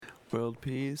World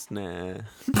peace? Nah.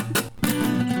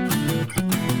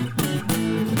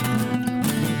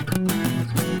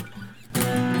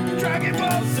 Dragon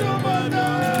Ball Super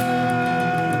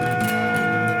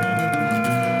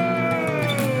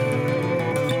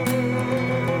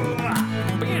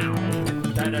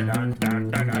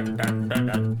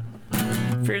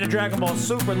If you're into Dragon Ball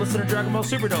Super, listen to Dragon Ball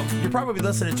Super Dope. You're probably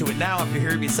listening to it now if you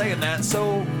hear me saying that,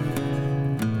 so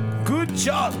good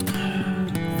job.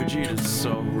 Vegeta's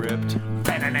so ripped.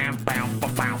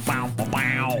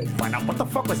 What the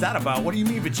fuck was that about? What do you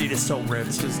mean Vegeta's so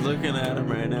ripped? Just looking at him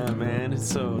right now, man. It's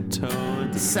so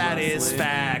toned.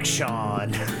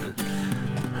 Satisfaction.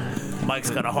 Mike's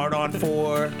got a heart on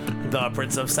for the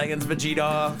Prince of Saiyan's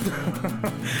Vegeta.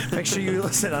 Make sure you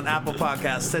listen on Apple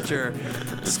Podcasts, Stitcher,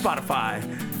 Spotify,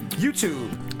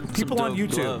 YouTube. People Some on dope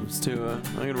YouTube. gloves too.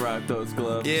 I'm gonna rock those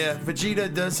gloves. Yeah,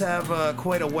 Vegeta does have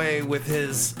quite a way with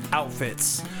his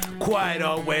outfits. Quite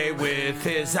a way with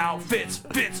his outfits.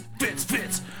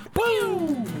 Fits.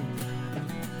 Woo!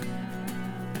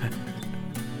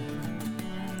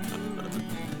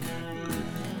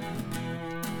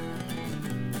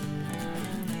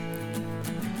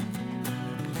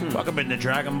 Welcome into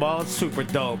Dragon Ball Super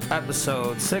Dope,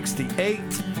 episode 68.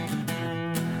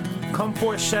 Come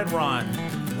forth, Shenron,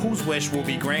 whose wish will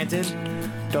be granted.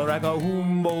 Dorago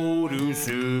Humbo do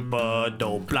Super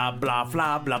Dope, blah blah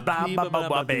blah blah blah blah blah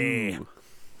blah blah.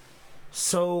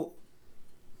 So,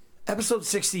 episode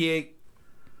 68,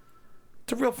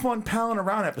 it's a real fun palling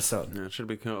around episode. Yeah, it should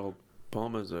be called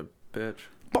Bulma's a bitch.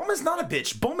 Bulma's not a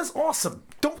bitch. Bulma's awesome.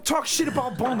 Don't talk shit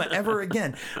about Bulma ever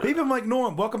again. Baby Mike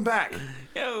Norm, welcome back.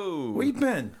 Yo! Where you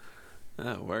been?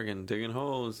 Working, digging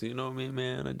holes. You know me,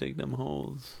 man. I dig them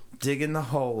holes. Digging the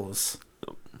holes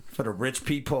for the rich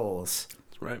peoples.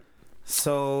 That's right.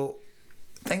 So,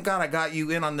 thank God I got you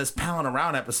in on this palling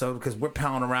around episode because we're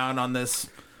palling around on this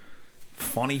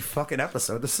funny fucking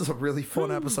episode. This is a really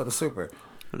fun episode of Super.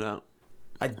 No.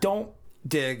 I don't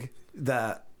dig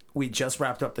that we just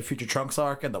wrapped up the Future Trunks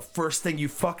arc, and the first thing you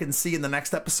fucking see in the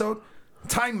next episode,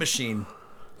 time machine.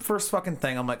 First fucking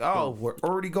thing, I'm like, oh, we're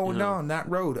already going down that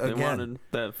road They again. wanted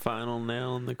that final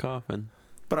nail in the coffin.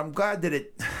 But I'm glad that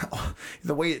it,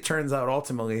 the way it turns out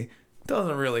ultimately,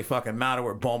 doesn't really fucking matter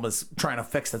where Bulma's trying to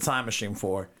fix the time machine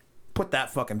for. Put that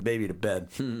fucking baby to bed.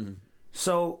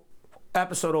 So,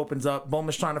 episode opens up.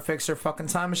 Bulma's trying to fix her fucking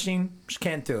time machine. She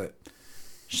can't do it.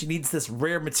 She needs this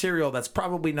rare material that's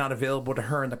probably not available to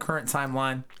her in the current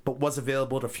timeline, but was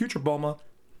available to future Bulma,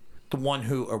 the one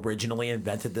who originally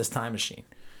invented this time machine.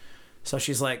 So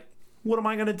she's like, what am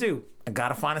I going to do? I got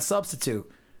to find a substitute.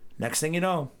 Next thing you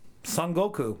know, Son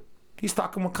Goku, he's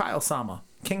talking with Kyle-sama,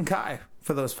 King Kai,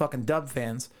 for those fucking dub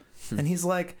fans. And he's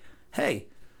like, hey,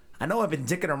 I know I've been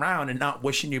dicking around and not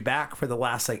wishing you back for the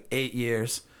last, 8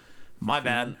 years. My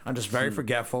bad. I'm just very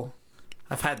forgetful.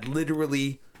 I've had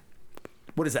literally...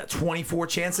 What is that, 24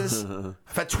 chances? I've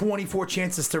had 24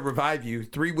 chances to revive you.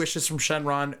 3 wishes from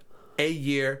Shenron a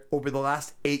year over the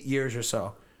last 8 years or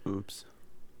so. Oops.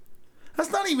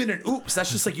 That's not even an oops.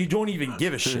 That's just like you don't even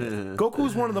give a shit.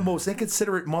 Goku's one of the most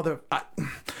inconsiderate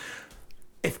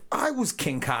if I was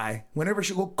King Kai, whenever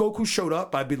Goku showed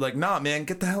up, I'd be like, nah, man,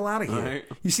 get the hell out of here. Right.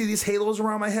 You see these halos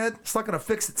around my head? It's not going to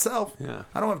fix itself. Yeah.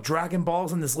 I don't have Dragon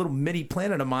Balls in this little mini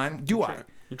planet of mine, do I?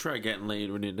 You try getting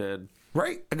laid when you're dead.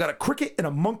 Right? I got a cricket and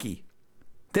a monkey.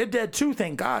 They're dead too,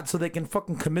 thank God, so they can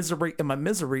fucking commiserate in my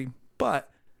misery. But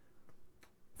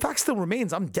fact still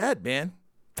remains, I'm dead, man.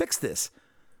 Fix this.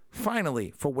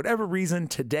 Finally, for whatever reason,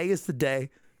 today is the day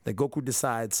that Goku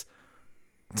decides,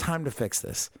 time to fix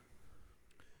this.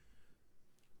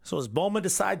 So as Bulma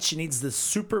decides she needs this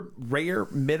super rare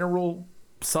mineral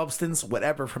substance,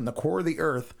 whatever, from the core of the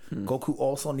earth, Goku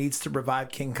also needs to revive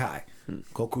King Kai.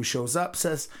 Goku shows up,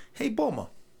 says, hey, Bulma,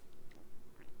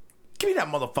 give me that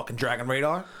motherfucking Dragon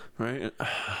Radar. Right? I'm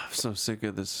so sick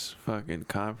of this fucking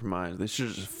compromise. They should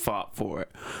have just fought for it.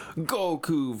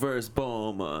 Goku versus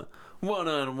Bulma.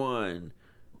 1-on-1.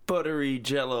 Buttery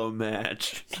jello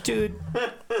match. Dude,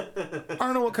 I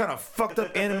don't know what kind of fucked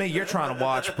up anime you're trying to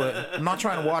watch, but I'm not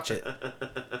trying to watch it.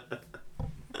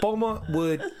 Bulma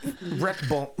would wreck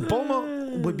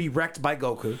Bulma would be wrecked by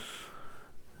Goku.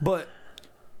 But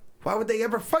why would they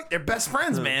ever fight? They're best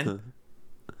friends, man.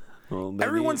 Well,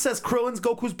 Everyone says Krillin's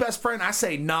Goku's best friend. I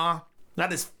say, nah.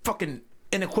 That is fucking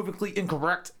unequivocally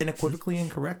incorrect. Unequivocally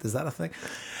incorrect? Is that a thing?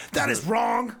 That is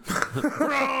wrong.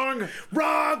 Wrong.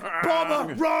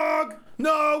 Bulma, wrong.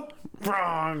 No.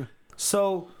 wrong.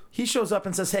 So he shows up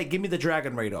and says, hey, give me the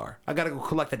Dragon Radar. I got to go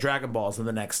collect the Dragon Balls in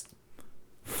the next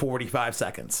 45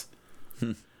 seconds.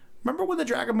 Remember when the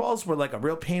Dragon Balls were like a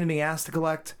real pain in the ass to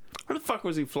collect? Where the fuck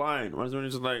was he flying? Why was he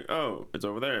just like, oh, it's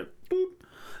over there? Boop.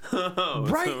 Oh,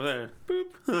 it's Right. over there.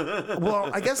 Boop. Well,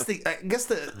 I guess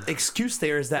the excuse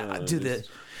there is that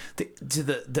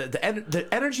the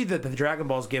energy that the Dragon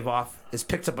Balls give off is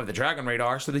picked up by the Dragon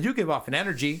Radar, so they do give off an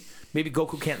energy. Maybe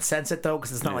Goku can't sense it though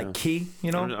because it's not like ki,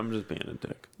 you know. I'm just being a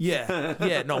dick.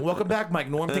 Yeah. No, welcome back, Mike.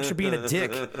 Norm thinks you're being a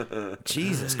dick.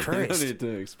 Jesus I Christ. don't need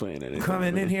to explain anything.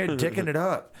 Coming in here, dicking it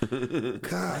up.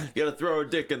 God. You gotta throw a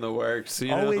dick in the works.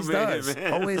 You Always know? does.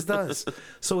 Man. Always does.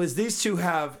 So as these two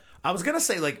have, I was gonna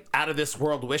say like out of this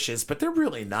world wishes, but they're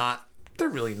really not. They're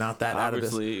really not that out of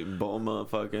this. Obviously, Bulma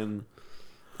fucking.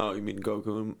 Oh, you mean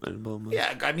Goku and Bulma?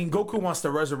 Yeah, I mean Goku wants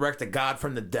to resurrect a god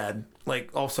from the dead.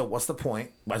 Like, also, what's the point?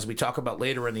 As we talk about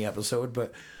later in the episode,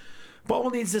 but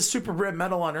Bulma needs this super rare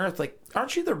metal on Earth. Like,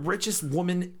 aren't you the richest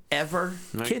woman ever?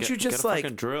 Can't you just get a like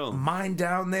fucking drill. mine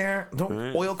down there?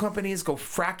 Don't oil companies go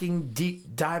fracking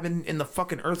deep diving in the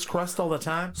fucking Earth's crust all the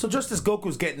time? So just as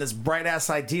Goku's getting this bright ass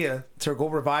idea to go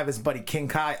revive his buddy King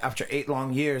Kai after 8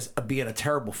 long years of being a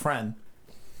terrible friend,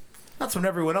 that's when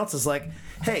everyone else is like,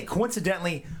 hey,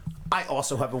 coincidentally, I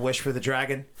also have a wish for the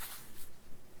dragon.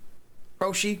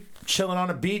 Roshi, chilling on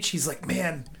a beach, he's like,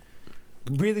 man,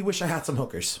 really wish I had some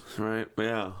hookers. Right?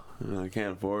 Yeah. I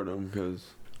can't afford them because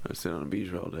I sit on a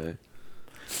beach all day.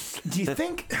 Do you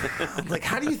think, like,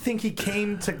 how do you think he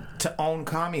came to own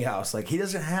Kami House? Like, he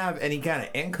doesn't have any kind of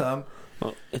income.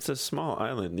 Well, it's a small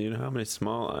island. Do you know how many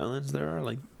small islands there are?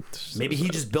 Like, Maybe he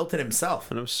just built it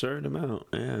himself. an absurd amount.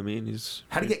 Yeah, I mean, he's.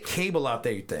 How do you get cable out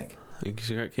there, you think? Think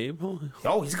he's got cable?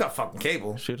 Oh, he's got fucking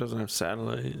cable. She doesn't have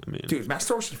satellite. I mean, Dude,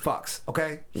 Master Roshi fucks,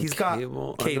 okay? He's got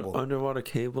cable. Underwater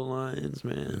cable lines,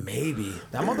 man. Maybe.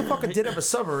 That motherfucker did have a He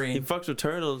submarine. fucks with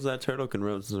turtles. That turtle can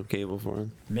run some cable for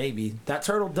him. Maybe. That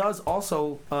turtle does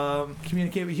also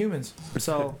communicate with humans.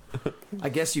 So I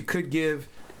guess you could give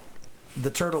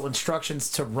the turtle instructions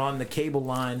to run the cable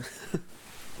line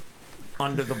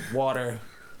under the water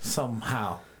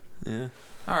somehow. Yeah.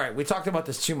 All right, we talked about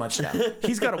this too much now.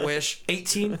 He's got a wish.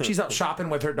 18, she's out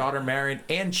shopping with her daughter Marion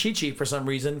and Chi-Chi for some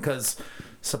reason, because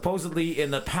supposedly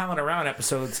in the Palin Around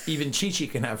episodes, even Chi-Chi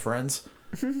can have friends.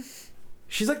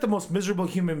 She's like the most miserable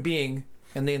human being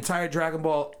in the entire Dragon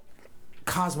Ball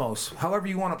cosmos, however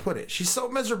you want to put it. She's so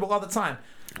miserable all the time.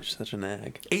 She's such a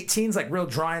nag. 18's like real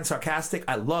dry and sarcastic.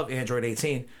 I love Android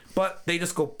 18, but they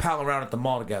just go pal around at the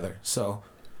mall together. So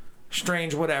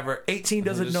strange, whatever. 18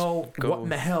 doesn't know what in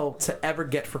the hell to ever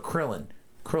get for Krillin.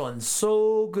 Krillin's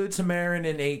so good to Marin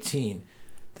in 18.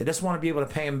 They just want to be able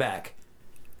to pay him back.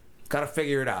 Got to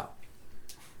figure it out.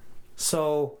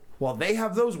 So while they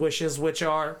have those wishes, which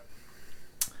are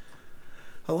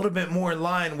a little bit more in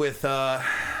line with, I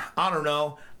don't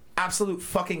know, absolute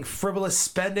fucking frivolous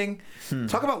spending.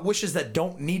 Talk about wishes that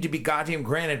don't need to be goddamn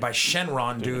granted by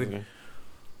Shenron, dude.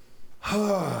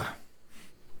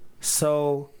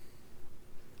 So,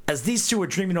 as these two are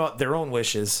dreaming about their own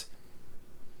wishes,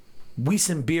 Whis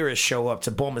and Beerus show up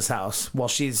to Bulma's house while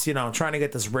she's, trying to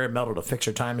get this rare metal to fix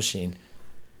her time machine.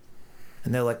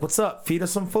 And they're like, what's up? Feed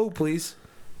us some food, please.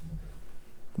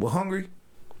 We're hungry.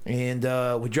 And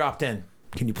we dropped in.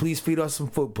 Can you please feed us some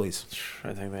food, please?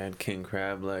 I think they had king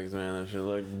crab legs, man. That shit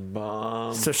looked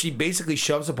bomb. So she basically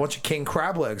shoves a bunch of king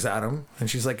crab legs at him, and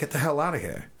she's like, get the hell out of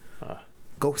here.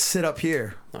 Go sit up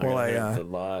here. While the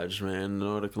lodge, man.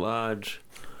 Nordic Lodge.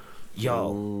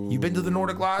 Yo, you been to the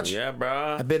Nordic Lodge? Yeah,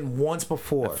 bro. I've been once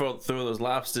before. I throw those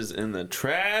lobsters in the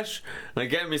trash, and I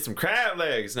get me some crab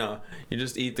legs. No, you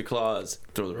just eat the claws,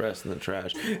 throw the rest in the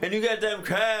trash, and you got them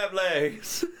crab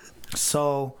legs.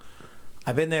 So,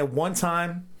 I've been there one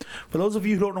time. For those of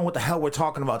you who don't know what the hell we're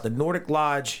talking about, the Nordic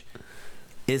Lodge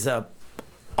is a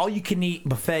all-you-can-eat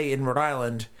buffet in Rhode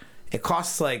Island. It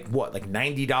costs like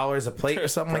 $90 a plate or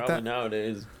something like that?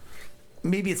 Nowadays.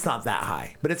 Maybe it's not that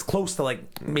high, but it's close to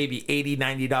like maybe $80,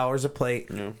 $90 a plate.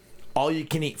 Yeah. All you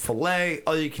can eat filet,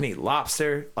 all you can eat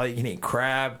lobster, all you can eat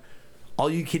crab,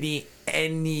 all you can eat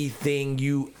anything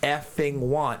you effing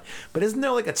want. But isn't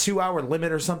there like a 2-hour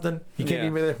limit or something? You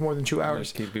can't be there for more than 2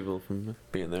 hours. Just keep people from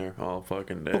being there all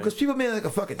fucking day. Well, because people made like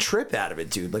a fucking trip out of it,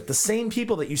 dude. Like the same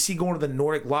people that you see going to the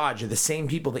Nordic Lodge are the same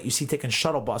people that you see taking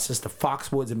shuttle buses to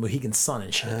Foxwoods and Mohegan Sun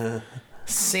and shit.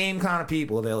 Same kind of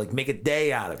people. They like make a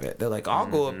day out of it. They're like, I'll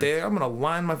go up there. I'm gonna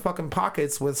line my fucking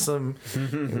pockets with some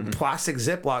plastic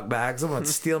Ziploc bags. I'm gonna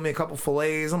steal me a couple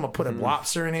fillets. I'm gonna put a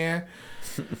lobster in here.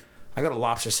 I got a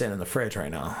lobster sitting in the fridge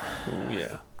right now. Ooh,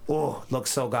 yeah. Oh,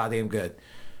 looks so goddamn good.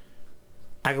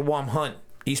 Agawam Hunt,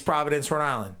 East Providence, Rhode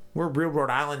Island. We're a real Rhode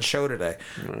Island show today.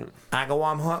 Right.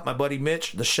 Agawam Hunt, my buddy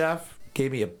Mitch, the chef,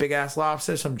 gave me a big ass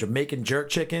lobster, some Jamaican jerk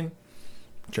chicken.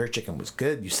 Jerk chicken was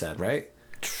good, you said, right?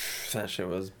 That shit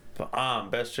was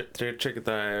Best chicken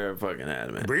thigh I ever fucking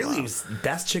had, man. Really? It was the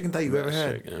best chicken thigh you ever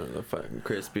had? Chicken. It was a fucking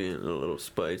crispy and a little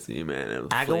spicy, man.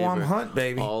 I go on hunt,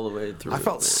 baby. All the way through. I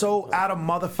felt so out of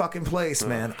motherfucking place,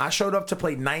 man. I showed up to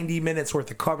play 90 minutes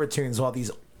worth of cover tunes while these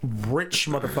rich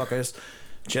motherfuckers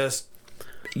just,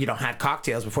 had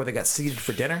cocktails before they got seated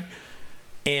for dinner.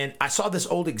 And I saw this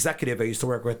old executive I used to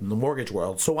work with in the mortgage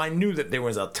world, so I knew that there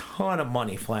was a ton of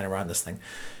money flying around this thing.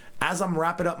 As I'm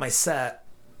wrapping up my set,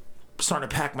 starting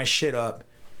to pack my shit up,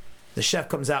 the chef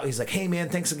comes out. He's like, "Hey, man,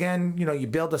 thanks again. You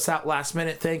bailed us out last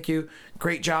minute. Thank you.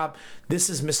 Great job. This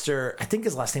is Mr. I think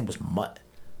his last name was Mutt,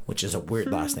 which is a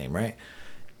weird last name, right?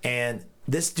 And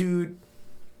this dude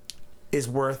is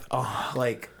worth,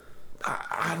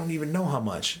 I don't even know how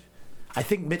much. I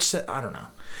think Mitch said, I don't know.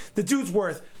 The dude's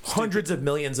worth hundreds of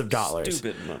millions of dollars.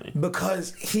 Stupid money.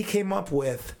 Because he came up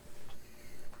with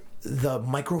the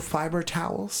microfiber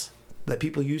towels that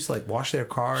people use to wash their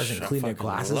cars and clean their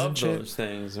glasses and shit. I love those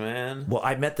things, man. Well,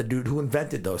 I met the dude who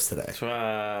invented those today.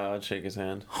 I'd shake his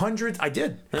hand. I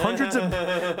did. Hundreds of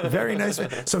very nice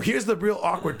men. So here's the real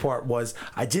awkward part was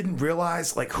I didn't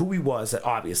realize who he was,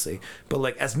 obviously.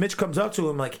 But as Mitch comes up to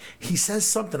him, he says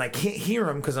something. I can't hear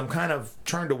him because I'm kind of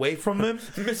turned away from him.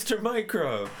 Mr.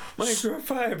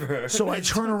 Microfiber. So I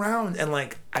turn around and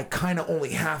I kind of only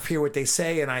half hear what they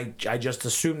say, and I just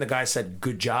assumed the guy said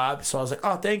good job. So I was like,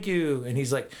 "Oh, thank you." And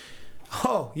he's like,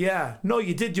 "Oh, yeah, no,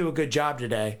 you did do a good job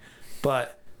today,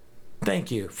 but thank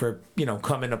you for,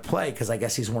 coming to play." Because I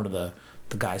guess he's one of the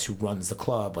guys who runs the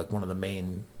club, one of the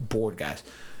main board guys.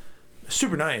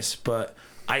 Super nice, but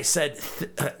I said,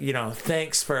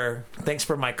 thanks for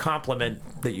my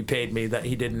compliment that you paid me that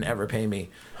he didn't ever pay me.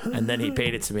 And then he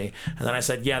paid it to me. And then I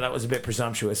said, "Yeah, that was a bit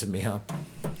presumptuous of me, huh?"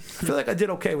 I feel like I did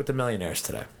okay with the millionaires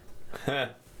today. I'm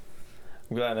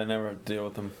glad I never deal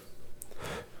with them.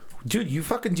 Dude, you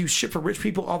fucking do shit for rich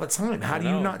people all the time. How do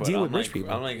you not deal with rich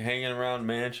people? I'm hanging around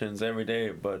mansions every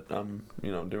day, but I'm,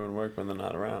 doing work when they're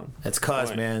not around. It's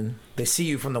cause, man, they see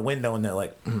you from the window and they're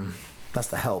like, that's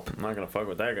the help. I'm not going to fuck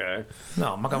with that guy.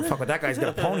 No, I'm not going to fuck with that guy. He's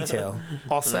got a ponytail.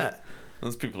 All set.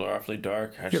 Those people are awfully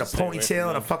dark. You got a ponytail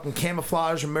and a fucking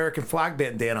camouflage American flag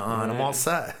bandana on. Right. I'm all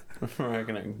set.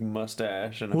 Rocking a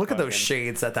mustache and look at those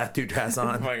shades that dude has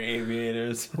on. Fucking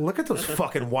aviators. Look at those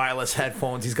fucking wireless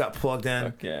headphones he's got plugged in.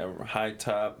 Fuck yeah, high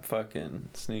top fucking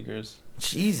sneakers.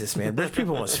 Jesus, man, rich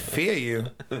people must fear you.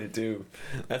 They do.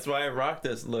 That's why I rock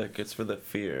this look. It's for the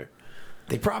fear.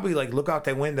 They probably look out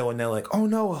their window and they're like, "Oh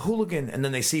no, a hooligan!" And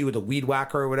then they see you with a weed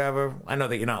whacker or whatever. I know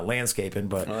that you're not landscaping,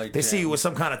 but they see you with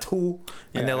some kind of tool,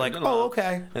 and they're like, "Oh,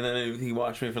 okay." And then he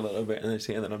watched me for a little bit, and they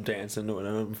see that I'm dancing to it,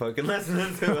 and I'm fucking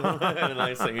listening to it, and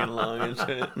I'm singing along and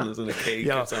shit, and there's a cake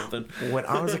or something. When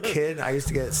I was a kid, I used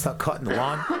to get stuck cutting the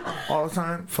lawn all the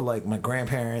time for my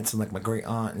grandparents and my great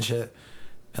aunt and shit,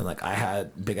 and I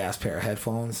had big ass pair of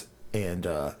headphones, and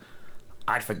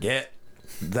I'd forget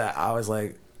that I was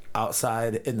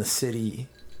outside in the city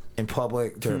in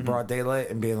public during broad daylight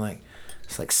and being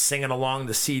it's singing along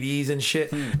the CDs and shit,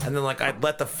 and then I'd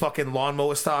let the fucking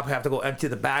lawnmower stop, have to go empty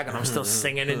the bag, and I'm still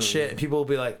singing and shit, and people will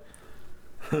be like,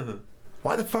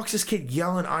 "Why the fuck's this kid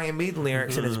yelling Iron Maiden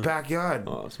lyrics in his backyard?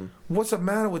 Awesome. What's the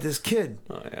matter with this kid?"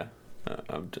 Oh yeah, I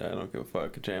don't give a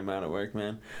fuck. Jam out at work,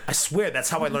 man. I swear that's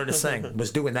how I learned to sing,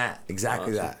 was doing that,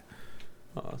 exactly that.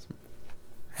 Awesome.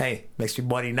 Hey, makes me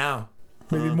money now.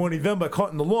 Made me money then by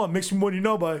cutting the lawn. Makes me money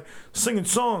now by singing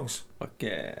songs. Fuck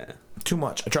yeah. Too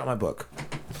much. I dropped my book.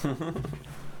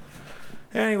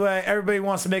 Anyway, everybody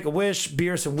wants to make a wish.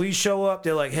 Beerus and we show up.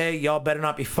 They're like, "Hey, y'all better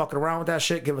not be fucking around with that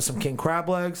shit. Give us some king crab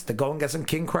legs." They go and get some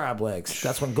king crab legs.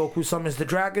 That's when Goku summons the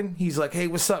dragon. He's like, "Hey,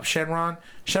 what's up, Shenron?"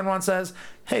 Shenron says,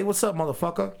 "Hey, what's up,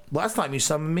 motherfucker? Last time you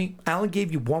summoned me, I only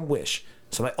gave you one wish.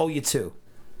 So I owe you two.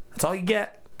 That's all you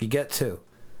get. You get two."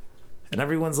 And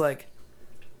everyone's like,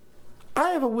 "I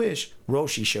have a wish."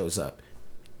 Roshi shows up.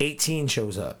 18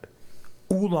 shows up.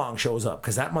 Oolong shows up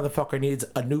because that motherfucker needs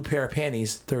a new pair of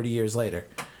panties 30 years later.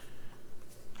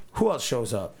 Who else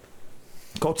shows up?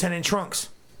 Goten and Trunks.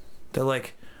 They're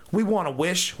like, "We want a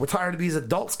wish. We're tired of these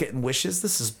adults getting wishes.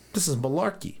 This is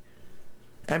malarkey."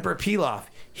 Emperor Pilaf,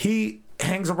 he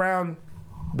hangs around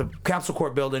the Capsule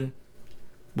Corp building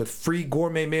with free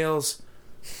gourmet meals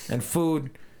and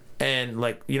food and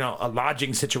a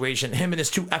lodging situation. Him and his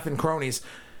two effing cronies,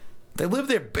 they live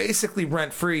there basically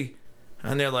rent free,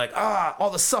 and they're like,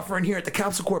 all the suffering here at the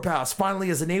Capsule Corp house finally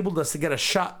has enabled us to get a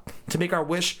shot to make our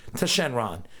wish to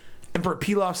Shenron. Emperor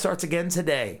Pilaf starts again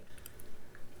today.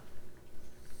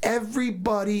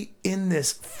 Everybody in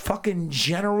this fucking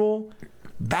general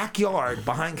backyard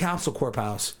behind Capsule Corp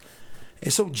house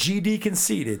is so GD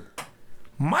conceited.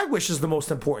 My wish is the most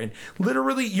important.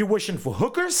 Literally, you're wishing for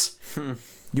hookers.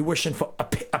 You're wishing for a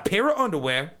pair of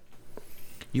underwear.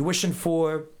 You're wishing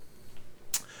for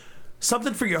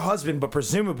something for your husband, but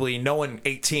presumably, knowing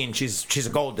 18, she's a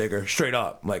gold digger, straight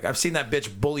up. Like, I've seen that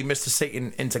bitch bully Mr.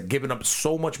 Satan into giving up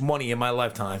so much money in my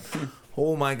lifetime.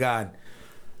 Oh, my God.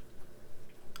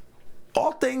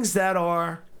 All things that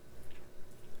are,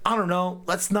 I don't know,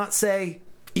 let's not say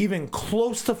even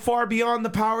close to far beyond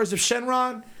the powers of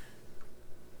Shenron.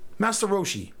 Master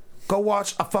Roshi, go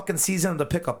watch a fucking season of The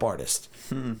Pickup Artist.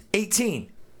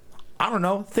 18. I don't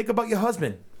know. Think about your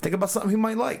husband. Think about something he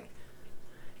might like.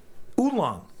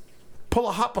 Oolong. Pull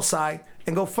a hop aside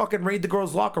and go fucking raid the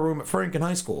girls' locker room at Farrington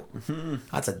High School.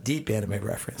 That's a deep anime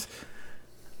reference.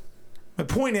 My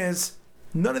point is,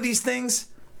 none of these things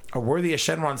are worthy of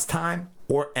Shenron's time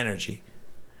or energy.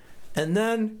 And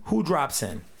then, who drops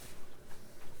in?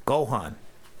 Gohan.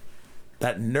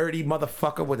 That nerdy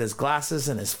motherfucker with his glasses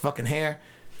and his fucking hair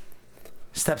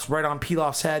steps right on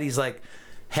Pilaf's head. He's like,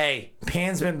 hey,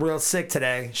 Pan's been real sick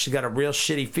today. She got a real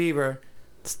shitty fever.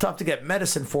 It's tough to get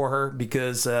medicine for her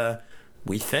because,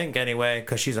 we think anyway,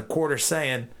 because she's a quarter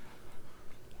Saiyan.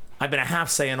 I've been a half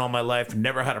Saiyan all my life.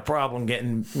 Never had a problem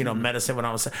getting, medicine when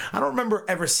I was sick. I don't remember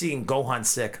ever seeing Gohan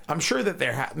sick. I'm sure that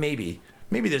there maybe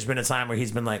there's been a time where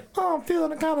he's been like, oh, I'm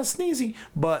feeling kind of sneezy.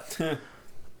 But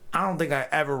I don't think I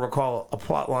ever recall a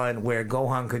plot line where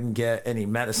Gohan couldn't get any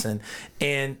medicine.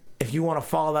 And if you want to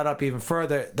follow that up even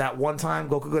further, that one time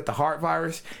Goku got the heart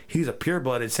virus, he's a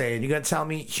pure-blooded saying, you gonna tell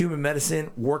me human medicine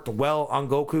worked well on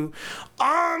Goku?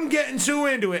 I'm getting too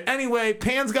into it. Anyway,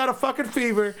 Pan's got a fucking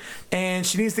fever, and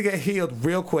she needs to get healed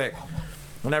real quick.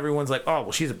 And everyone's like, oh,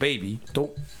 well, she's a baby.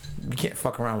 You can't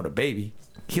fuck around with a baby.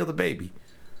 Heal the baby.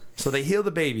 So they heal the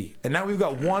baby. And now we've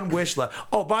got one wish left.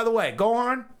 Oh, by the way,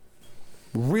 Gohan,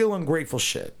 real ungrateful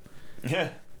shit. Yeah.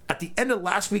 At the end of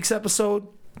last week's episode,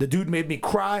 the dude made me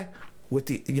cry with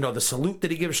the salute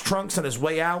that he gives Trunks on his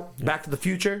way out, Back to the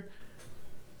Future.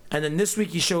 And then this week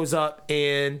he shows up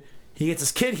and he gets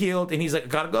his kid healed and he's like, I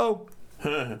gotta go.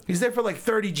 He's there for like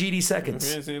 30 GD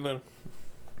seconds. Yeah, see you later.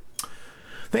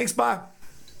 Thanks, bye.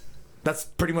 That's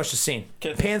pretty much the scene.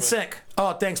 Pan's sick.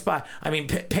 Oh, thanks, bye. I mean,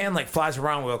 Pan like flies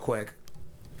around real quick.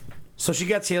 So she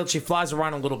gets healed, she flies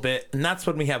around a little bit, and that's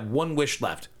when we have one wish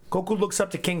left. Goku looks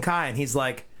up to King Kai and he's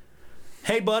like,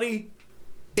 hey, buddy,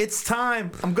 it's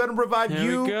time. I'm going to revive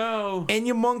you and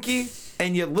your monkey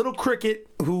and your little cricket,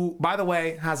 who, by the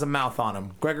way, has a mouth on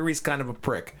him. Gregory's kind of a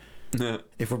prick.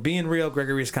 If we're being real,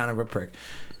 Gregory's kind of a prick.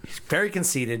 He's very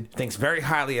conceited, thinks very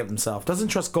highly of himself, doesn't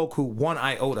trust Goku one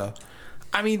iota.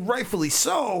 I mean, rightfully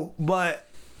so, but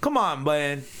come on,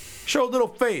 man. Show a little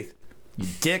faith.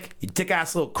 You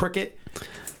dick-ass little cricket.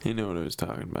 He knew what he was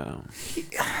talking about.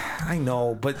 I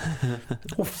know, but...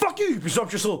 Well, fuck you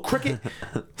presumptuous little cricket.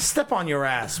 Step on your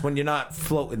ass when you're not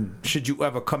floating, should you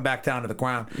ever come back down to the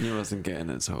ground. He wasn't getting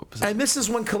his hopes. And this is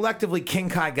when collectively King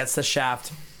Kai gets the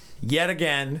shaft yet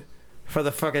again. For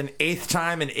the fucking 8th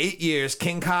time in 8 years,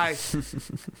 King Kai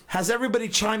has everybody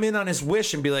chime in on his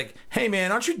wish and be like, hey,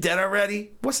 man, aren't you dead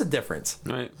already? What's the difference?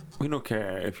 Right. We don't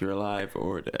care if you're alive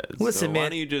or dead. Listen, so man, why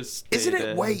don't you just isn't it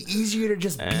dead? way easier to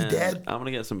just be dead? I'm going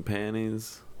to get some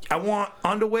panties. I want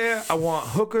underwear. I want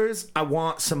hookers. I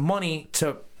want some money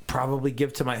to probably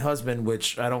give to my husband,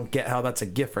 which I don't get how that's a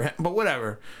gift for him. But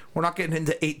whatever. We're not getting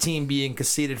into 18 being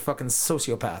conceited fucking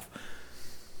sociopath.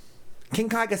 King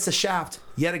Kai gets the shaft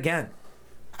yet again.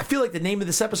 I feel like the name of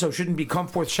this episode shouldn't be Come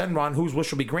Forth Shenron, whose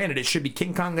wish will be granted. It should be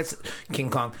King Kai gets the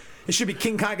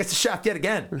shaft yet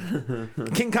again.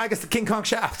 King Kai gets the King Kong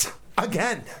shaft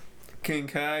again. King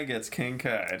Kai gets King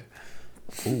Kai'd.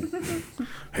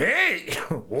 Hey!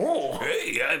 Whoa.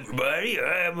 Hey, everybody.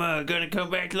 I'm going to come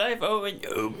back to life. Oh, and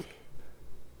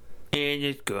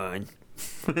it's gone.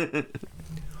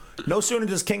 No sooner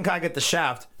does King Kai get the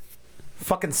shaft,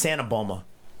 fucking Santa Bulma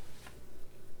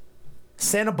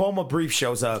brief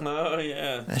shows up. Oh,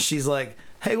 yeah. And she's like,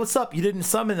 hey, what's up? You didn't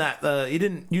summon that. You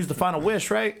didn't use the final wish,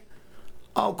 right?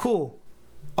 Oh, cool.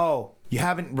 Oh, you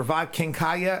haven't revived King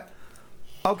Kai yet?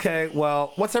 Okay,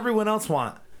 well, what's everyone else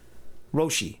want?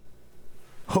 Roshi.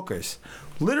 Hookers.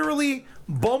 Literally,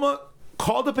 Bulma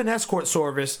called up an escort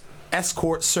service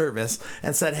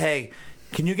and said, hey,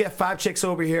 can you get 5 chicks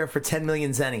over here for 10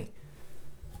 million zenny?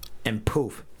 And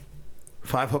poof.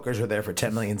 5 hookers were there for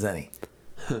 10 million zenny.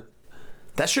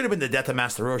 That should have been the death of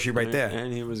Master Roshi right there.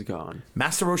 And he was gone.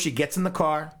 Master Roshi gets in the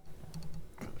car.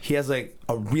 He has like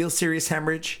a real serious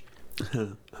hemorrhage.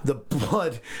 The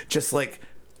blood just like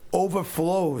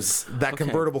overflows that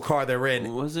convertible car they're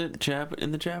in. Was it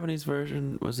in the Japanese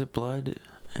version? Was it blood?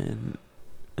 And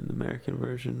in the American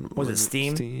version? Was it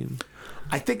Steam? Steam.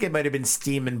 I think it might have been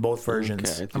Steam in both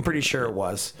versions. Okay, I'm pretty sure it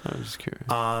was. I was just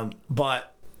curious.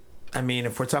 But I mean,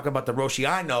 if we're talking about the Roshi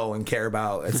I know and care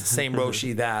about, it's the same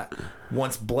Roshi that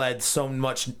once bled so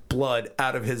much blood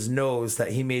out of his nose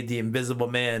that he made the Invisible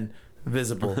Man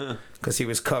visible because he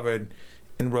was covered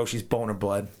in Roshi's boner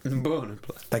blood. Boner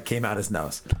blood. That came out his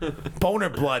nose. Boner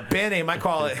blood. Band name, I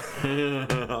call it.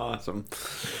 Awesome.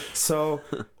 So,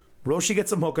 Roshi gets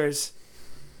some hookers.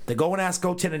 They go and ask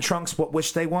Goten and Trunks what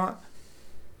wish they want.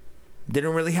 They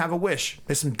don't really have a wish.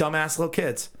 They're some dumbass little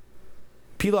kids.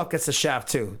 Pilaf gets the shaft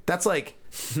too. That's like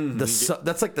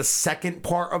that's like the second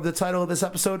part of the title of this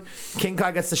episode. King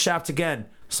Kai gets the shaft again.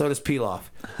 So does Pilaf.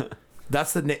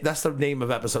 That's the name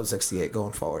of episode 68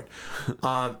 going forward.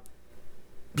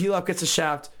 Pilaf gets a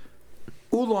shaft.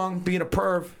 Oolong, being a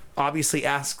perv, obviously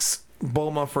asks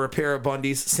Bulma for a pair of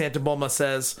bundies. Santa Bulma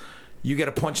says, you get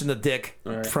a punch in the dick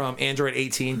from Android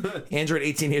 18. Android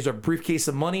 18, here's a briefcase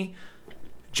of money.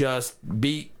 Just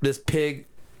beat this pig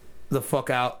the fuck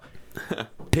out.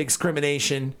 Pig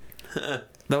discrimination. That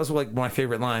was like my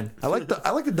favorite line. I like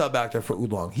the dub actor for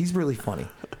Oolong. He's really funny.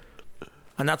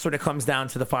 And that's when it comes down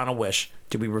to the final wish.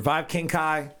 Do we revive King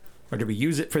Kai, or do we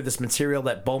use it for this material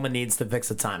that Bulma needs to fix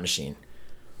the time machine?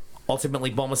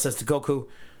 Ultimately, Bulma says to Goku,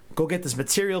 go get this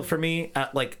material for me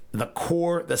at like the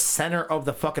core, the center of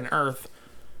the fucking earth,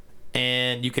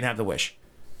 and you can have the wish.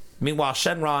 Meanwhile,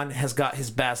 Shenron has got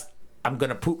his best I'm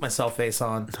gonna poop myself face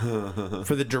on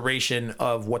for the duration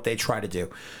of what they try to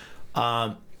do.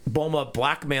 Bulma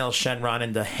blackmails Shenron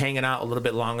into hanging out a little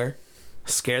bit longer,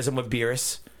 scares him with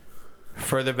Beerus,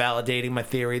 further validating my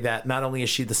theory that not only is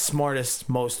she the smartest,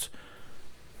 most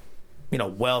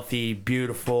wealthy,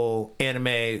 beautiful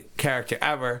anime character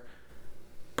ever,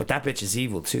 but that bitch is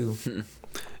evil too.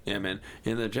 Yeah, man.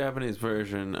 In the Japanese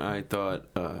version, I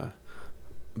thought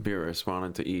Beerus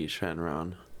wanted to eat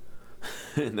Shenron.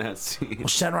 In that scene. Well,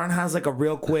 Shenron has like a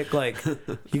real quick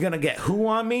you're gonna get who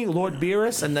on me, Lord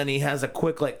Beerus, and then he has a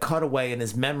quick cutaway in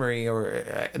his memory,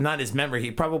 or not his memory. He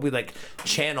probably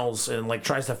channels and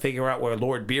tries to figure out where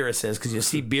Lord Beerus is, because you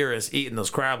see Beerus eating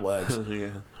those crab legs. Yeah.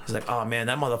 He's like, oh man,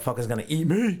 that motherfucker's gonna eat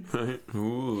me.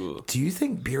 Ooh. Do you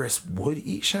think Beerus would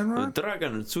eat Shenron? The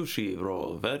dragon sushi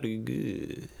roll, very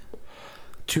good.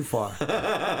 Too far.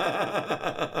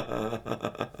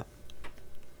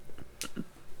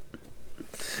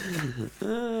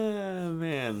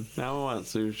 Man, now I want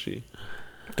sushi.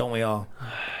 Don't we all?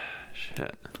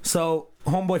 Shit. So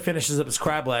homeboy finishes up his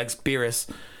crab legs, Beerus,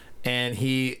 and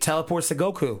he teleports to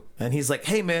Goku, and he's like,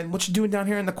 hey man, what you doing down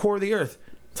here in the core of the earth?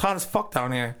 It's hot as fuck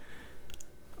down here.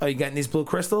 Are you getting these blue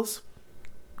crystals?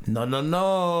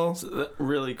 No. So that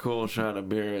really cool shot of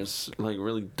Beerus,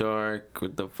 really dark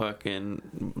with the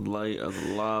fucking light of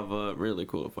the lava. Really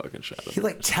cool fucking shot. He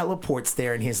teleports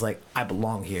there, and he's like, I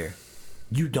belong here.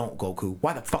 You don't, Goku.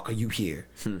 Why the fuck are you here?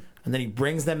 And then he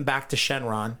brings them back to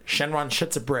Shenron. Shenron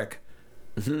shits a brick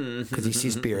because he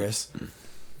sees Beerus,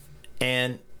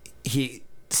 and he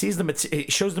sees he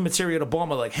shows the material to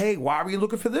Bulma, hey, why were you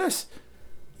looking for this?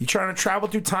 You trying to travel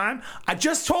through time? I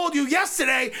just told you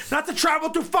yesterday not to travel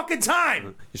through fucking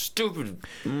time. You're stupid.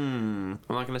 I'm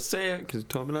not gonna say it because you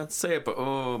told me not to say it, but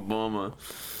Bulma.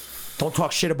 Don't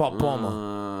talk shit about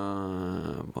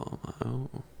Bulma. Bulma.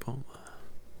 Bulma.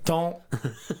 Don't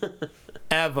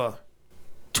ever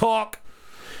talk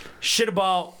shit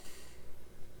about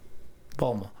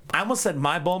Bulma. I almost said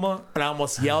my Bulma, and I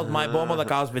almost yelled my Bulma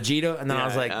like I was Vegeta, and then I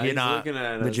was like, you're not looking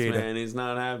at Vegeta. Us, man. He's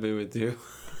not happy with you.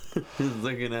 He's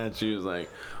looking at you like,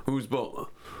 who's Bulma?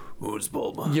 Who's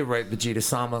Bulma? You're right,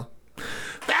 Vegeta-sama.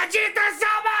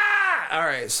 Vegeta-sama! All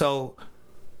right, so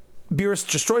Beerus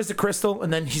destroys the crystal,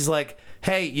 and then he's like,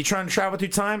 hey, you trying to travel through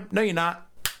time? No, you're not.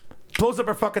 Blows up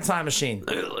her fucking time machine.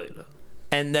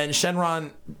 And then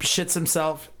Shenron shits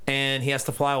himself, and he has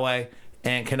to fly away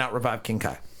and cannot revive King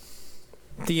Kai.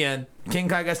 The end. King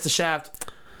Kai gets the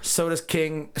shaft. So does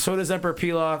Emperor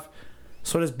Pilaf.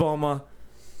 So does Bulma.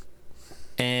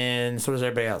 And so does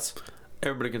everybody else.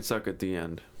 Everybody can suck at the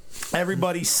end.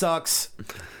 Everybody sucks.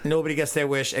 Nobody gets their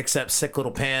wish except sick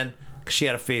little Pan, because she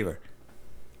had a fever.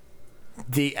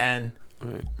 The end.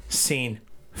 Right. Scene.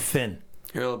 Fin.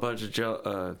 You're a bunch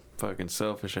of fucking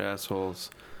selfish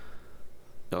assholes.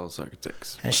 Y'all suck at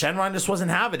dicks. And Shenron just wasn't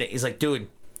having it. He's like, dude,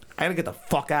 I gotta get the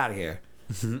fuck out of here.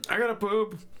 I gotta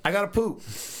poop. I gotta poop.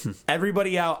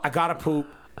 Everybody out. I gotta poop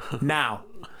now.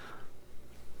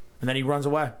 And then he runs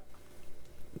away.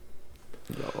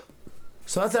 No.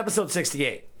 So that's episode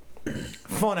 68.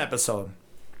 Fun episode.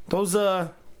 Those,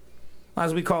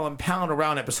 as we call them, pound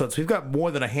around episodes. We've got more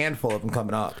than a handful of them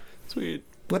coming up. Sweet.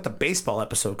 We got the baseball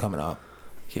episode coming up.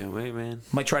 Can't wait, man.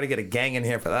 Might try to get a gang in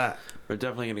here for that. We're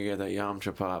definitely gonna get that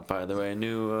Yamcha pop. By the way,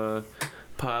 new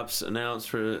pops announced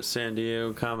for San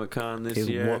Diego Comic-Con this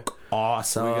year. They look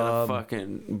awesome. We got a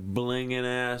fucking blinging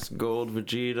ass gold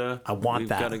Vegeta. I want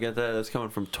that. We've got to get that. That's coming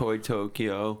from Toy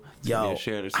Tokyo. It's gonna be a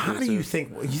shared exclusive. How do you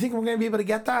think? You think we're gonna be able to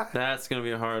get that? That's gonna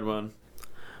be a hard one.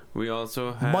 We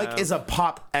also have Mike is a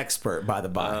pop expert, by the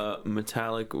by.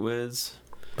 Metallic Wiz.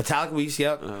 Metallic Wiz,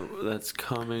 yep. That's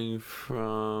coming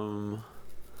from,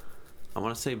 I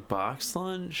want to say Box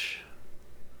Lunch.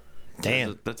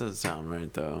 Damn. That doesn't sound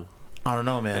right, though. I don't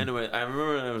know, man. Anyway, I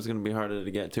remember it was going to be harder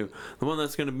to get to. The one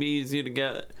that's going to be easy to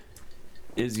get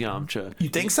is Yamcha. You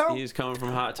think so? He's coming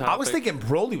from Hot Topic. I was thinking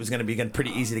Broly was going to be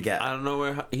pretty easy to get. I don't know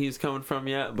where he's coming from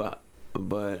yet, but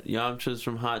Yamcha's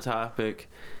from Hot Topic,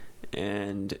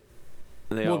 and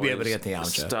we'll be able to get the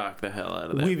Yamcha. Stock the hell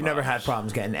out of that. We've never had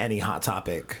problems getting any Hot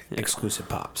Topic exclusive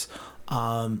pops.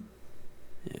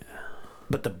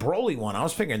 But the Broly one, I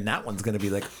was figuring that one's going to be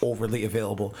like overly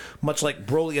available. Much like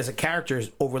Broly as a character is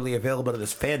overly available to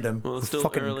this fandom. Well, it's still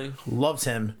fucking early. Loves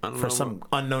him for some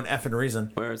unknown effing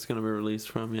reason. Where it's going to be released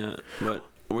from yet. But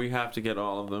we have to get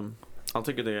all of them. I'll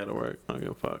take a day out of work. I don't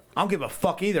give a fuck. I don't give a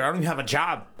fuck either. I don't even have a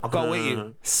job. I'll go with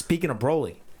you. Speaking of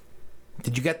Broly,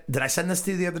 did I send this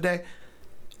to you the other day?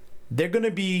 They're going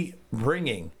to be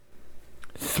bringing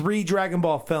 3 Dragon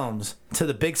Ball films to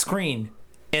the big screen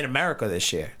in America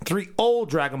this year. 3 old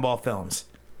Dragon Ball films.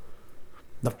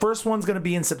 The first one's going to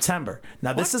be in September.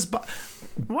 Now, this is...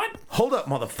 What? Hold up,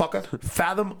 motherfucker.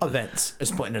 Fathom Events is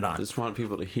putting it on. I just want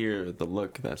people to hear the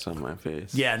look that's on my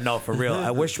face. Yeah, no, for real.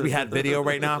 I wish we had video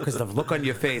right now because the look on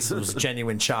your face was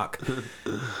genuine shock.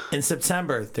 In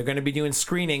September, they're going to be doing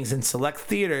screenings in select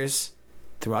theaters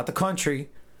throughout the country.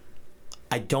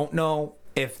 I don't know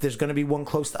if there's going to be one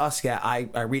close to us yet.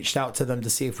 I reached out to them to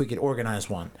see if we could organize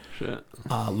one. Shit.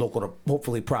 Local to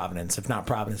hopefully Providence. If not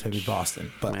Providence, maybe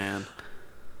Boston. But man,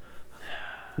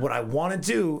 what I want to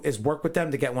do is work with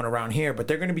them to get one around here. But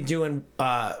they're going to be doing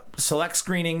select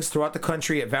screenings throughout the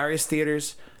country at various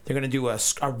theaters. They're going to do a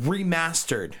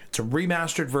remastered. It's a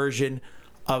remastered version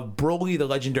of Broly the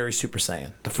Legendary Super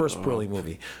Saiyan, the first Broly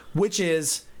movie, which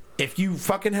is... If you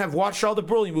fucking have watched all the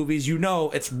Broly movies, you know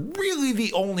it's really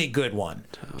the only good one.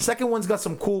 Second one's got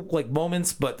some cool like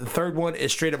moments, but the third one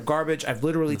is straight up garbage. I've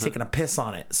literally taken a piss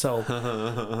on it. So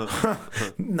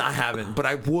I haven't, but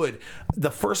I would.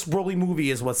 The first Broly movie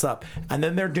is what's up. And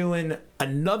then they're doing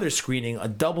another screening, a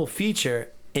double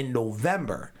feature in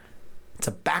November. It's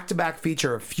a back-to-back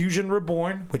feature of Fusion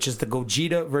Reborn, which is the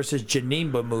Gogeta versus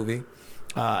Janemba movie.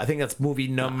 I think that's movie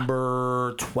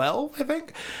number 12, I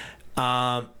think.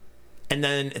 And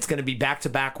then it's going to be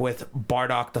back-to-back with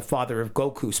Bardock, the Father of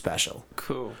Goku special.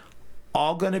 Cool.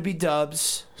 All going to be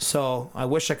dubs, so I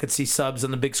wish I could see subs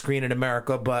on the big screen in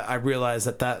America, but I realize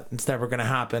that it's never going to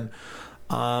happen.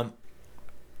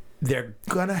 They're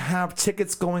going to have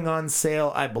tickets going on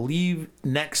sale, I believe,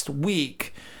 next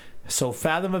week. So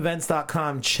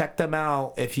fathomevents.com, check them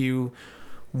out if you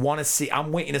want to see.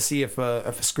 I'm waiting to see if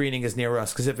a screening is near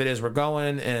us, because if it is, we're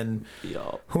going, and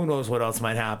who knows what else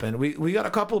might happen. We got a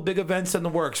couple of big events in the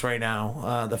works right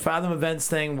now. The Fathom Events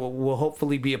thing we'll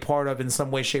hopefully be a part of in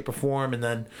some way, shape, or form, and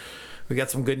then we got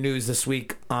some good news this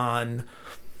week on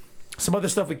some other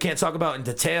stuff we can't talk about in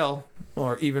detail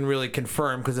or even really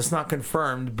confirm, because it's not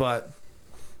confirmed, but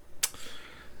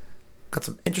got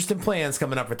some interesting plans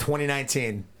coming up for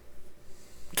 2019.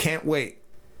 Can't wait.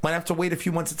 Might have to wait a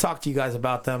few months to talk to you guys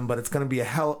about them, but it's going to be a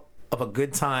hell of a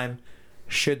good time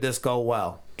should this go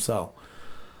well. So,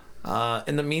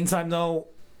 in the meantime, though,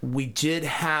 we did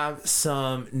have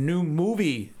some new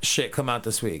movie shit come out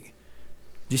this week.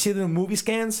 Did you see the new movie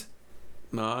scans?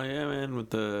 Oh, yeah, man.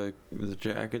 With the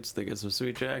jackets. They get some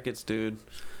sweet jackets, dude.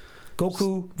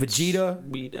 Goku, Vegeta,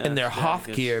 and their Hoth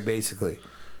jackets. gear, basically.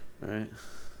 Right.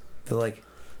 They're like,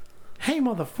 hey,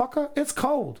 motherfucker, it's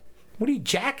cold. What are you,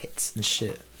 jackets and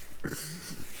shit?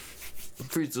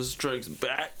 Frieza strikes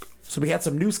back. So we had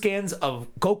some new scans of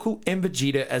Goku and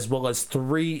Vegeta, as well as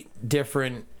 3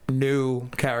 different new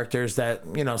characters that,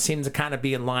 you know, seem to kind of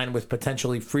be in line with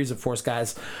potentially Frieza Force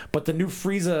guys. But the new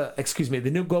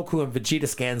the new Goku and Vegeta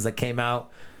scans that came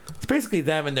out, it's basically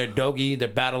them in their dogi, their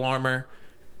battle armor,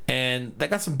 and they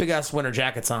got some big ass winter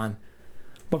jackets on.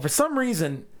 But for some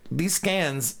reason, these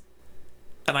scans,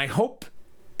 and I hope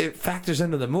it factors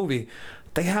into the movie,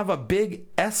 they have a big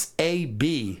SAB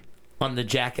on the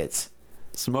jackets.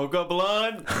 Smoke up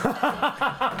blood.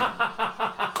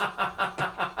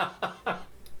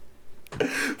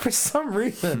 For some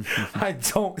reason, I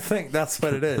don't think that's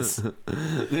what it is.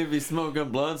 They be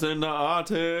smoking blunts in the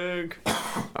Arctic.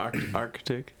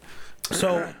 Arctic.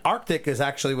 So Arctic is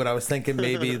actually what I was thinking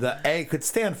maybe the A could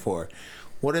stand for.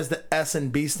 What does the S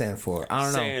and B stand for? I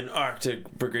don't know. Saying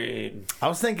Arctic Brigade. I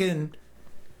was thinking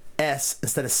S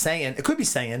instead of Saiyan. It could be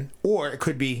Saiyan, or it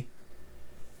could be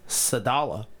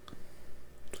Sadala.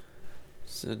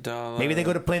 Sadala. Maybe they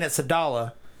go to Planet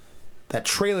Sadala. That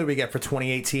trailer we get for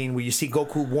 2018 where you see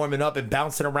Goku warming up and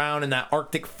bouncing around in that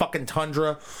Arctic fucking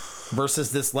tundra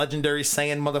versus this legendary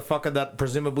Saiyan motherfucker that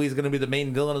presumably is going to be the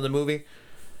main villain of the movie.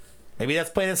 Maybe that's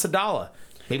Planet Sadala.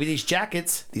 Maybe these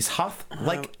jackets, these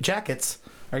Hoth-like jackets,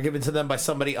 are given to them by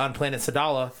somebody on Planet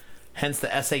Sadala, hence the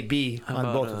SAB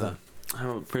on both of them.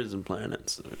 How about prison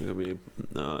planets? It could be,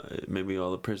 maybe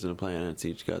all the prison planets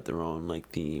each got their own like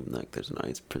theme. Like there's an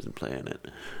ice prison planet,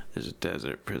 there's a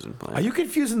desert prison planet. Are you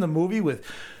confusing the movie with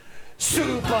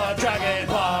Super Dragon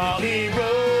Ball Hero?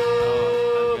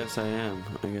 I guess I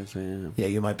am. Yeah,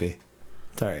 you might be.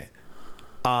 It's all right.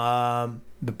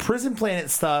 The prison planet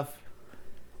stuff,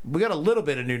 we got a little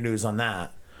bit of new news on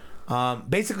that.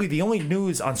 Basically, the only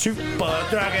news on Super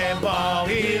Dragon Ball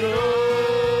Hero.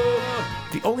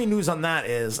 The only news on that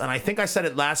is, and I think I said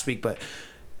it last week, but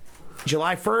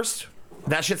July 1st,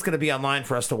 that shit's going to be online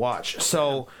for us to watch.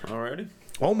 So, already?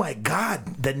 Oh my God,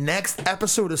 the next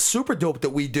episode of Super Dope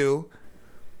that we do,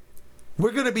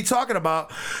 we're going to be talking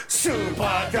about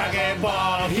Super Dragon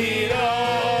Ball Hero.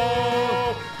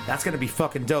 That's going to be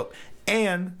fucking dope.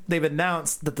 And they've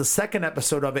announced that the second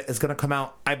episode of it is going to come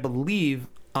out, I believe,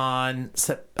 on,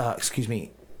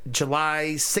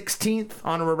 July 16th,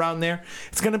 on or around there.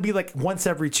 It's going to be like once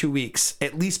every 2 weeks,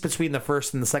 at least between the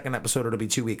first and the second episode, it'll be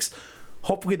 2 weeks.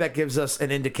 Hopefully that gives us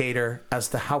an indicator as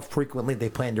to how frequently they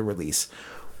plan to release.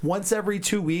 Once every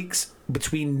 2 weeks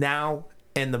between now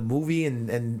and the movie in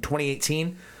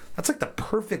 2018, that's like the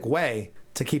perfect way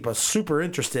to keep us super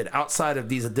interested outside of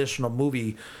these additional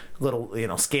movie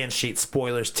little, scan sheet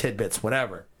spoilers, tidbits,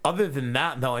 whatever. Other than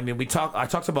that, though, I mean, I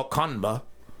talked about Kanba.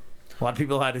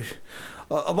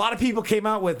 A lot of people came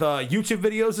out with YouTube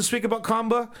videos this week about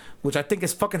Kanba, which I think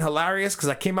is fucking hilarious because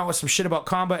I came out with some shit about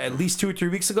Kanba at least 2 or 3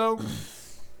 weeks ago.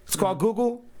 It's called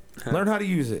Google. Learn how to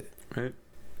use it. Right.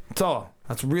 That's all.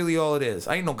 That's really all it is.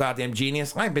 I ain't no goddamn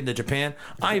genius. I ain't been to Japan.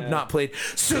 I have not played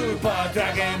Super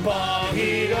Dragon Ball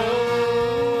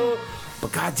Hero.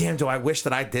 But goddamn, do I wish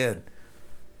that I did.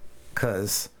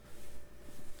 Because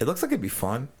it looks like it'd be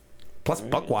fun. Plus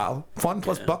Buck Wild. Fun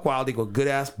plus Buck Wild equal good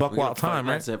ass Buck Wild time,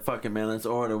 right? That's it, fucking man. Let's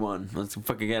order one. Let's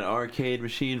fucking get an arcade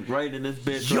machine right in this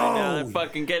bitch Yo! right now and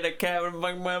fucking get a cab and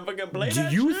fucking play Do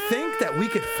that you shit. think that we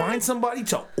could find somebody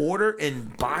to order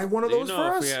and buy one of those for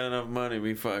if us? we had enough money,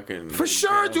 we fucking... For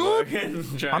sure,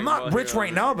 dude. I'm not rich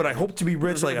right now, but I hope to be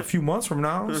rich like a few months from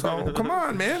now. So come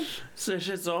on, man. So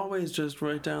shit's always just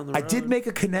right down the road. I did make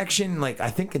a connection, I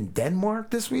think in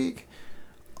Denmark this week.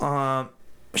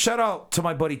 Shout out to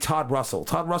my buddy Todd Russell.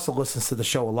 Todd Russell listens to the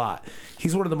show a lot.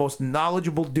 He's one of the most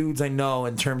knowledgeable dudes I know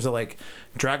in terms of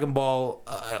Dragon Ball,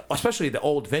 especially the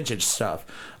old vintage stuff.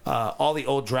 All the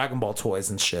old Dragon Ball toys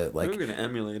and shit. We're gonna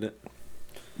emulate it.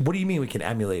 What do you mean we can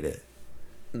emulate it?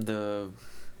 The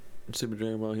Super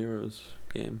Dragon Ball Heroes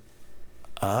game.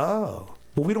 Oh.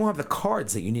 Well, we don't have the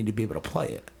cards that you need to be able to play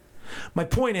it. My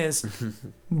point is,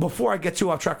 before I get too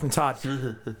off track from Todd,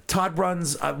 Todd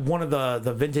runs one of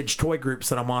the vintage toy groups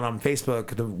that I'm on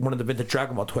Facebook, one of the vintage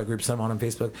Dragon Ball toy groups that I'm on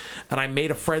Facebook, and I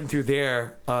made a friend through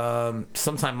there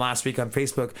sometime last week on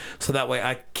Facebook, so that way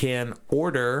I can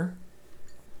order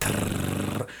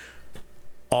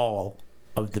all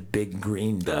of the big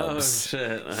green dubs. Oh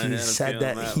shit! He said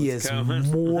that he is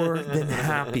more than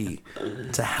happy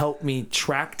to help me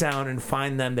track down and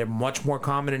find them. They're much more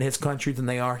common in his country than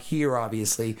they are here,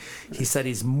 obviously. He said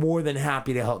he's more than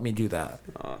happy to help me do that.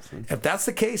 Awesome. If that's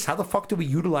the case, how the fuck do we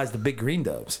utilize the big green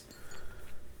dubs?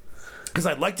 Because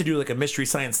I'd like to do a Mystery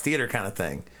Science Theater kind of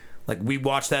thing. We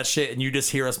watch that shit and you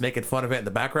just hear us making fun of it in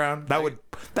the background. That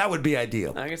would be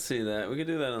ideal. I can see that. We could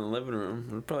do that in the living room.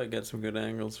 We'd probably get some good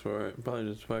angles for it.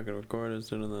 Probably just fucking record it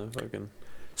instead of the fucking...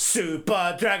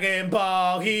 Super Dragon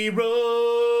Ball Hero!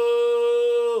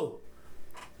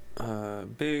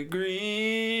 Big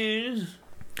green...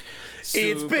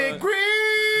 It's Big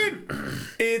Green!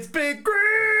 It's Big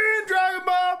Green Dragon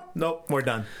Ball! Nope, we're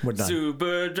done.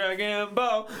 Super Dragon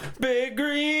Ball, Big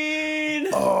Green!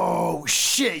 Oh,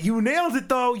 shit. You nailed it,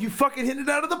 though. You fucking hit it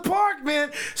out of the park,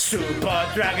 man. Super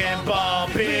Dragon Ball,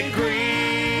 Big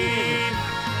Green!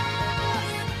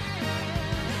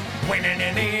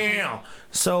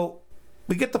 So,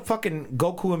 we get the fucking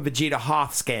Goku and Vegeta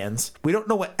Hoth scans. We don't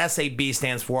know what SAB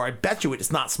stands for. I bet you it's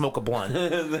not smoke a blunt.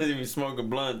 They be smoking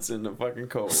blunts in the fucking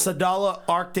cold. Sadala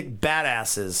Arctic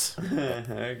Badasses.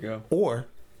 There you go. Or,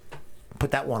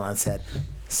 put that one on its head.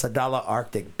 Sadala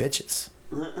Arctic bitches.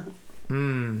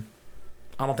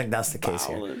 I don't think that's the case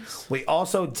here. We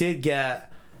also did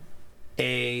get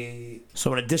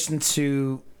so in addition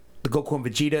to the Goku and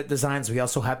Vegeta designs, we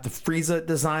also have the Frieza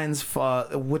designs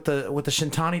with the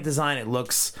Shintani design. It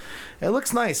looks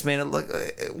nice, man.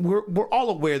 We're all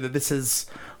aware that this is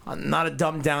not a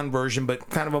dumbed down version, but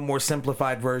kind of a more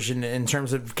simplified version in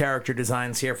terms of character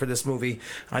designs here for this movie.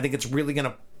 I think it's really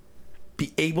gonna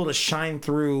be able to shine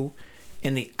through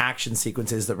in the action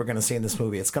sequences that we're going to see in this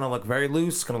movie. It's going to look very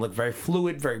loose. It's going to look very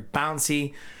fluid, very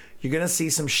bouncy. You're going to see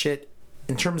some shit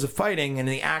in terms of fighting and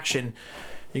in the action.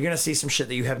 You're going to see some shit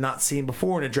that you have not seen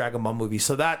before in a Dragon Ball movie.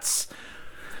 So that's,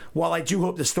 while I do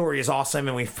hope the story is awesome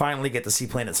and we finally get to see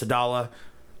Planet Sadala,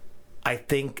 I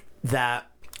think that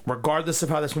regardless of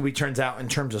how this movie turns out in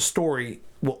terms of story,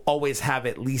 we'll always have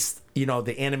at least,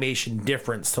 the animation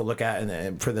difference to look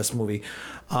at for this movie.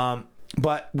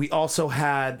 But we also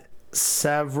had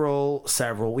several.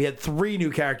 We had 3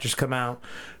 new characters come out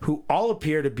who all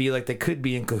appear to be like they could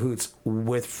be in cahoots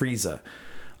with Frieza.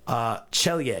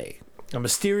 Chelier, a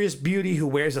mysterious beauty who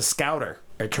wears a scouter.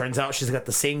 It turns out she's got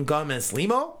the same gum as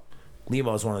Limo.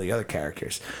 Limo is one of the other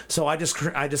characters. So I just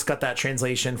got that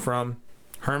translation from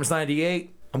Herms98.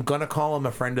 I'm gonna call him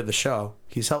a friend of the show.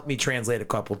 He's helped me translate a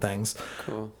couple things.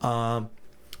 Cool.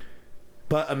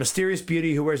 But a mysterious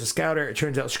beauty who wears a scouter. It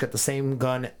turns out she's got the same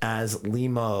gun as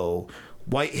Limo.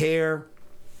 White hair,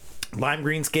 lime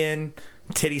green skin,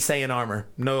 titty Saiyan armor.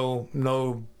 No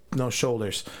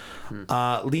shoulders.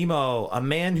 Limo, a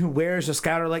man who wears a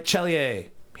scouter like Chelier.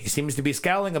 He seems to be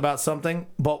scowling about something,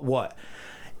 but what?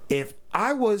 If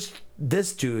I was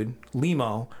this dude,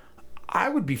 Limo, I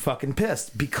would be fucking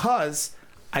pissed because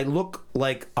I look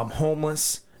like I'm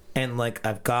homeless and like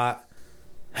I've got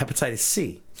hepatitis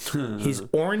C. He's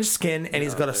orange skin and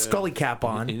he's got a scully cap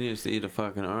on. He needs to eat a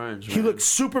fucking orange. He looks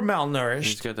super malnourished.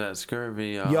 He's got that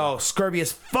scurvy. Yo, scurvy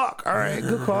as fuck. All right,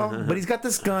 good call. But he's got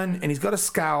this gun and he's got a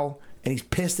scowl and he's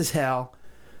pissed as hell.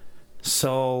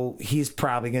 So he's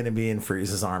probably going to be in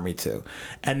Frieza's army too.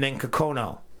 And then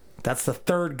Kakono. That's the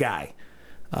third guy.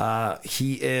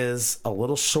 He is a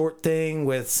little short thing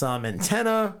with some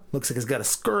antenna. Looks like he's got a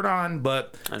skirt on,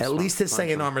 but at least his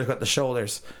Saiyan armor's got the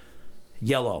shoulders.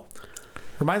 Yellow.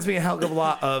 Reminds me a hell of a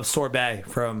lot of Sorbet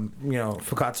from,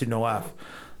 Fukatsu no F.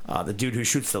 The dude who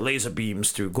shoots the laser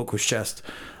beams through Goku's chest.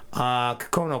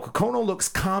 Kakono. Kakono looks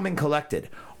calm and collected.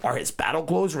 Are his battle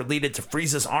clothes related to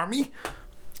Frieza's army?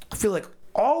 I feel like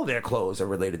all their clothes are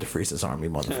related to Frieza's army,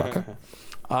 motherfucker.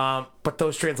 But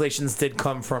those translations did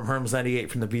come from Herms98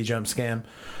 from the V-Jump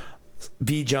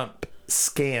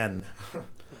scan.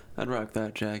 I'd rock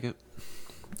that jacket.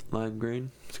 Lime green.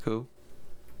 It's cool.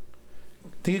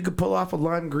 Think you could pull off a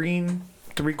lime green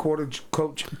three-quarter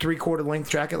length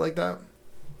jacket like that?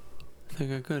 I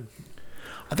think I could.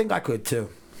 I think I could too.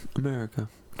 America.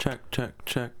 Check.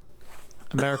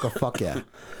 America, fuck yeah.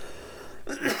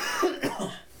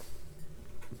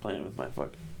 Playing with my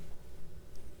fucking...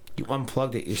 You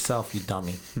unplugged it yourself, you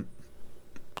dummy.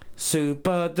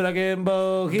 Super Dragon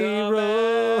Ball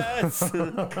Hero.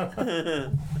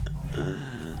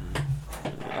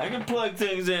 I can plug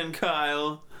things in,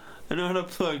 Kyle. I know how to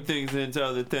plug things into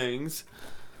other things.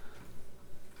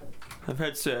 I've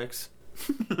had sex.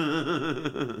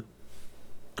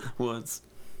 Once.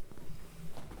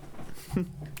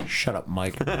 Shut up,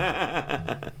 Mike.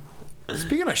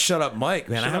 Speaking of shut up, Mike,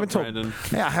 man, I haven't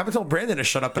told Brandon to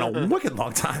shut up in a wicked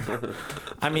long time.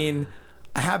 I mean,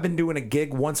 I have been doing a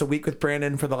gig once a week with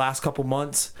Brandon for the last couple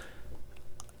months,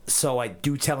 so I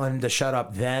do tell him to shut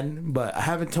up then, but I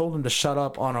haven't told him to shut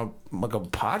up on a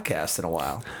podcast in a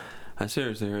while. I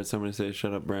seriously heard somebody say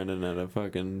 "shut up, Brandon" at a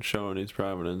fucking show in East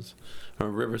Providence or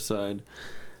Riverside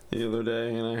the other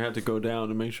day, and I had to go down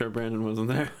to make sure Brandon wasn't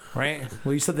there. Right?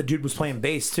 Well, you said the dude was playing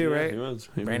bass too, Yeah, right? he was.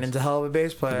 Brandon's a hell of a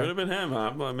bass player. It could have been him.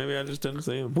 Maybe I just didn't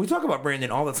see him. We talk about Brandon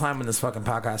all the time in this fucking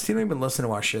podcast. He don't even listen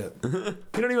to our shit.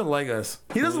 He don't even like us.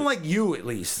 He doesn't like you, at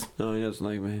least. No, he doesn't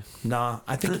like me. Nah,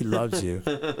 I think he loves you.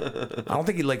 I don't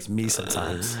think he likes me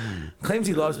sometimes. Claims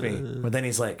he loves me, but then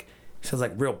he says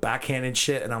like real backhanded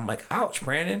shit, and I'm like, ouch,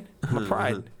 Brandon. I'm a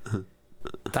pride.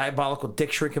 Diabolical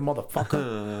dick shrinking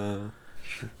motherfucker.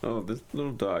 Oh, this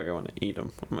little dog, I want to eat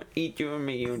him. I'm going to eat you and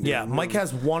me. Yeah, Mike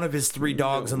has one of his 3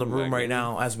 dogs in the room right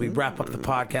now as we wrap up the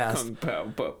podcast. Kung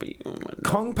Pao Puppy. Oh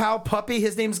Kung Pao Puppy?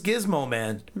 His name's Gizmo,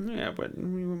 man. Yeah, but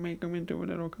we will make him into a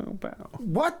little Kung Pao.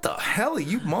 What the hell are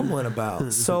you mumbling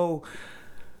about? So,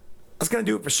 that's going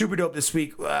to do it for Super Dope this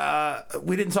week.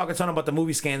 We didn't talk a ton about the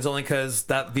movie scans only because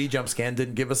that V-Jump scan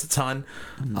didn't give us a ton.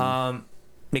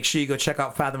 make sure you go check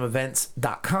out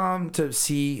fathomevents.com to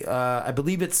see, I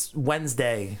believe it's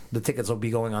Wednesday, the tickets will be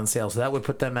going on sale. So that would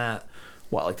put them at,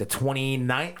 like the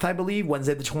 29th, I believe,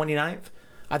 Wednesday the 29th.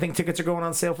 I think tickets are going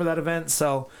on sale for that event.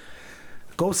 So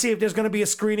go see if there's going to be a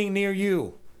screening near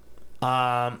you.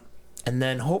 And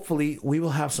then hopefully we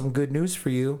will have some good news for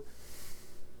you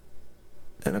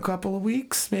in a couple of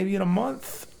weeks, maybe in a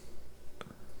month.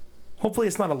 Hopefully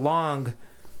it's not a long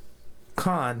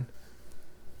con.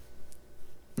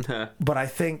 But I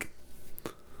think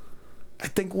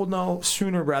we'll know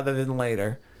sooner rather than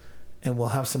later. And we'll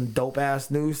have some dope ass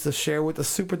news to share with the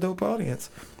super dope audience.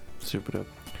 Super dope.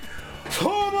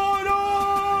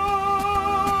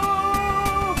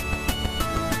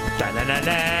 Da, da, da,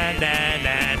 da, da.